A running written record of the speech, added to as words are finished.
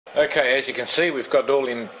Okay, as you can see, we've got it all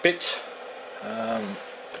in bits.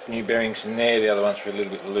 Put new bearings in there, the other ones were a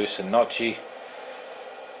little bit loose and notchy.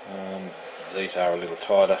 These are a little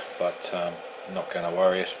tighter, but not going to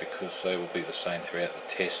worry us because they will be the same throughout the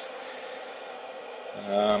test.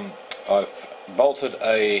 I've bolted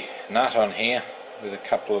a nut on here with a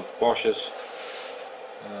couple of washers,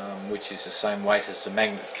 which is the same weight as the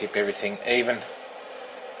magnet to keep everything even,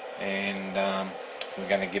 and we're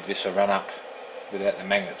going to give this a run up without the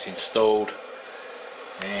magnets installed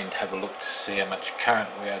and have a look to see how much current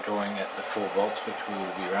we are drawing at the 4 volts, which we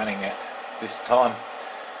will be running at this time.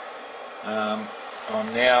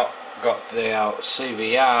 I've now got our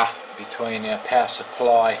CVR between our power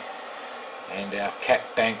supply and our cap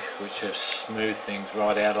bank, which have smoothed things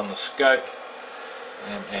right out on the scope,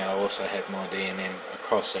 and I also have my DMM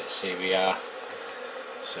across that CVR,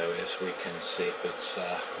 so as we can see if it's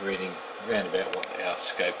reading around about what our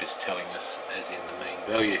scope is telling us as in the mean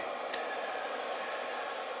value.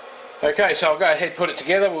 Okay, so I'll go ahead and put it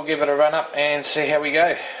together, we'll give it a run up and see how we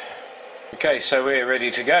go. Okay, so we're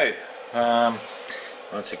ready to go.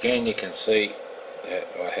 Once again, you can see that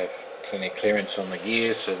I have plenty of clearance on the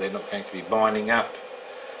gears, so they're not going to be binding up.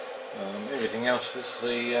 Everything else is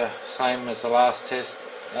the same as the last test,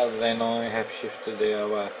 other than I have shifted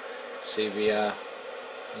our CVR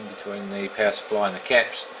in between the power supply and the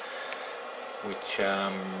caps, which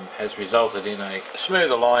has resulted in a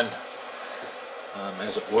smoother line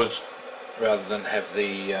as it was, rather than have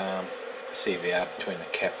the CVR between the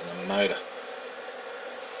cap and the motor.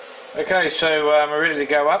 Okay, so we're ready to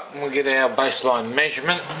go up, and we'll get our baseline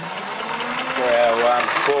measurement for our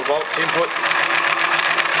 4 volts input.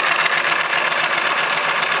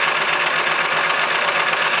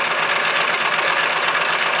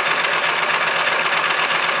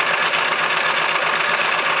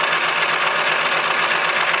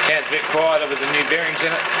 Sounds a bit quieter with the new bearings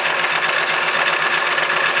in it.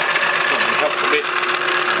 Something helped a bit.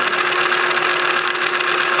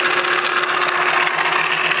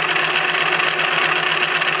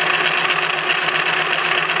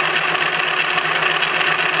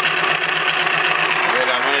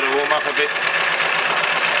 Up a bit.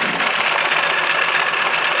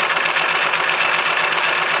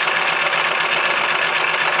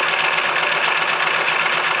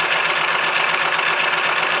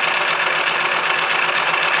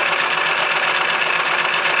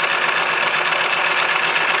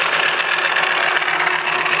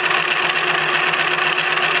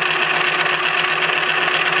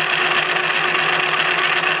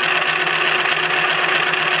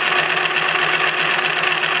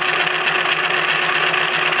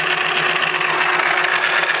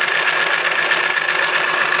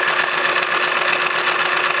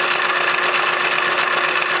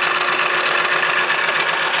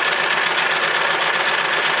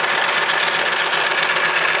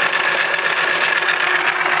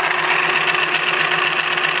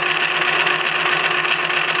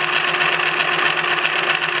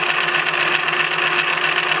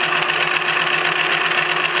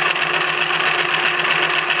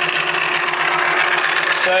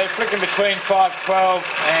 So flicking between 512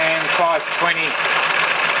 and 520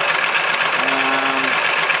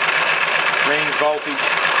 range voltage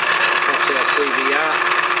across our CVR.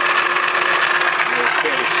 It's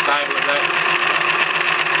fairly stable at that.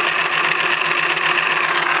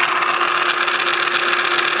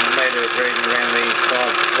 The meter is reading around the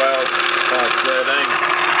 512, 513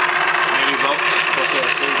 millivolts across our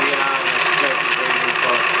CVR, and the scope is reading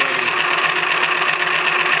 520.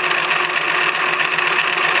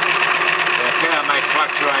 Power may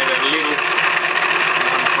fluctuate a little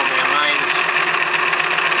from our mains,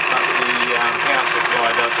 but the power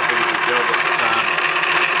supply does a pretty good job at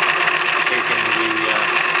keeping the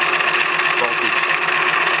voltage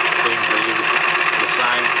things a little the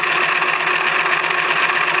same.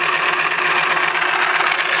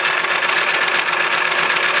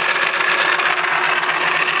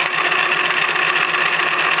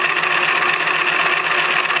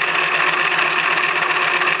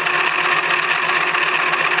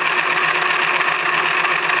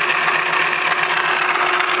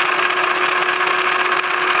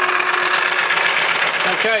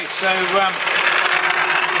 Okay, so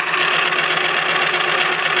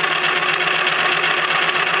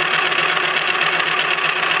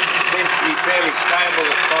seems to be fairly stable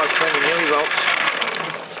at 520 millivolts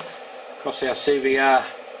across our CVR,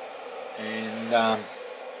 and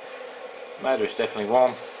motor is definitely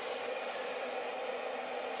warm.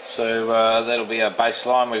 So that'll be our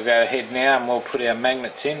baseline. We'll go ahead now and we'll put our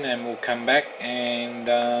magnets in, and we'll come back and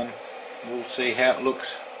we'll see how it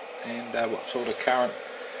looks and what sort of current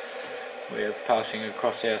we are passing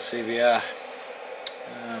across our CBR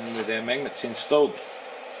with our magnets installed.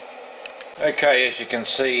 Okay, as you can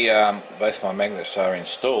see, both my magnets are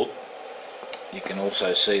installed. You can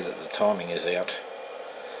also see that the timing is out.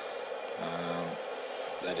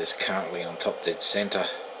 That is currently on top dead centre.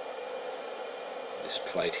 This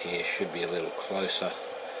plate here should be a little closer,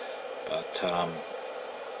 but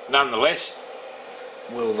nonetheless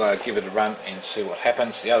we'll give it a run and see what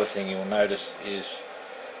happens. The other thing you'll notice is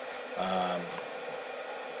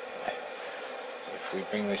if we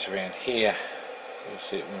bring this around here, you'll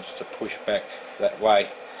see it wants to push back that way.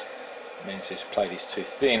 It means this plate is too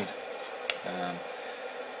thin,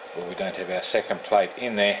 or we don't have our second plate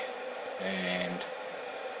in there, and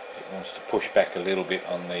it wants to push back a little bit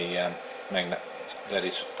on the magnet that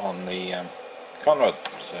is on the conrod.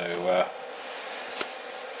 So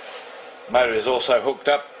motor is also hooked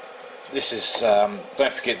up. This is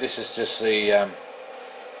don't forget, this is just the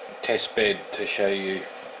test bed to show you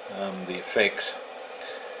the effects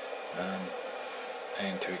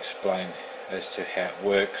and to explain as to how it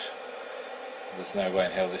works. There's no way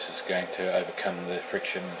in hell this is going to overcome the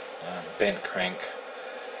friction, bent crank,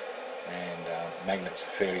 and magnets are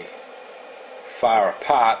fairly far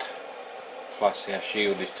apart, plus our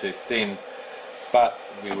shield is too thin, but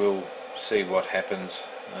we will see what happens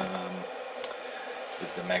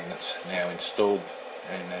with the magnets now installed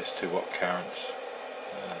and as to what current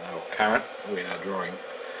we are drawing.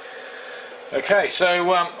 Okay, so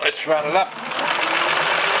let's run it up.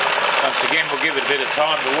 Once again, we'll give it a bit of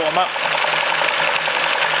time to warm up.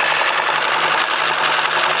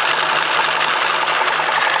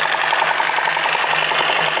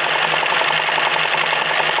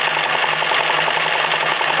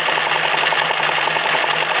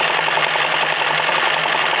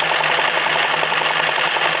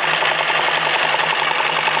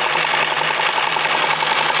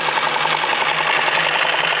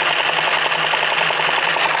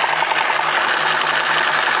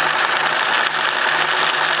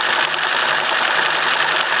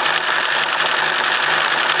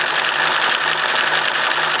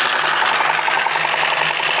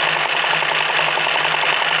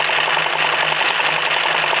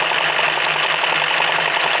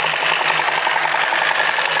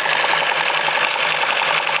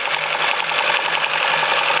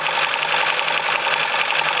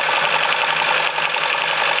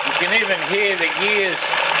 You can even hear the gears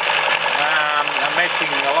are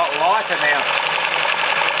meshing a lot lighter now.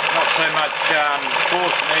 Not so much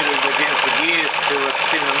force needed against the gears to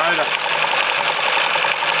spin the motor.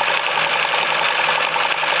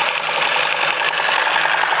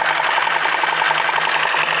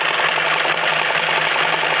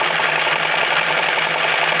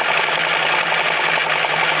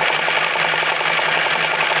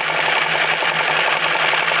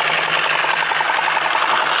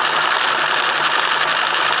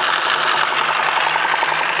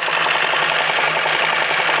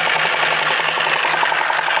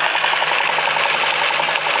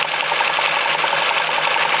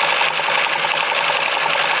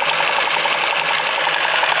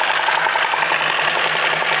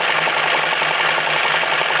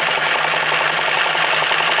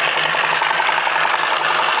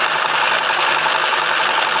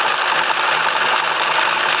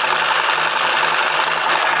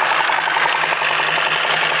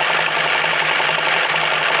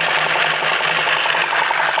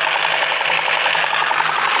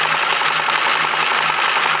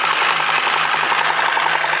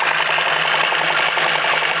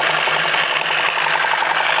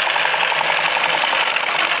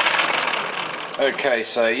 Okay,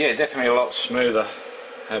 so yeah, definitely a lot smoother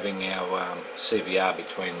having our CBR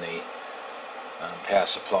between the power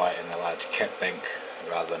supply and the large cap bank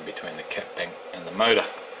rather than between the cap bank and the motor.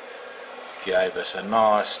 Gave us a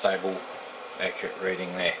nice, stable, accurate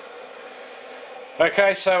reading there.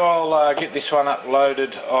 Okay, so I'll get this one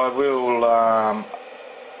uploaded. I will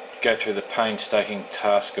go through the painstaking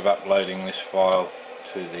task of uploading this file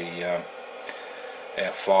to the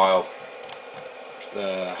our file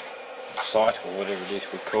site, or whatever it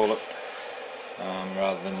is we call it,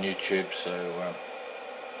 rather than YouTube, so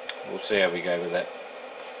we'll see how we go with that.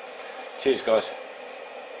 Cheers guys.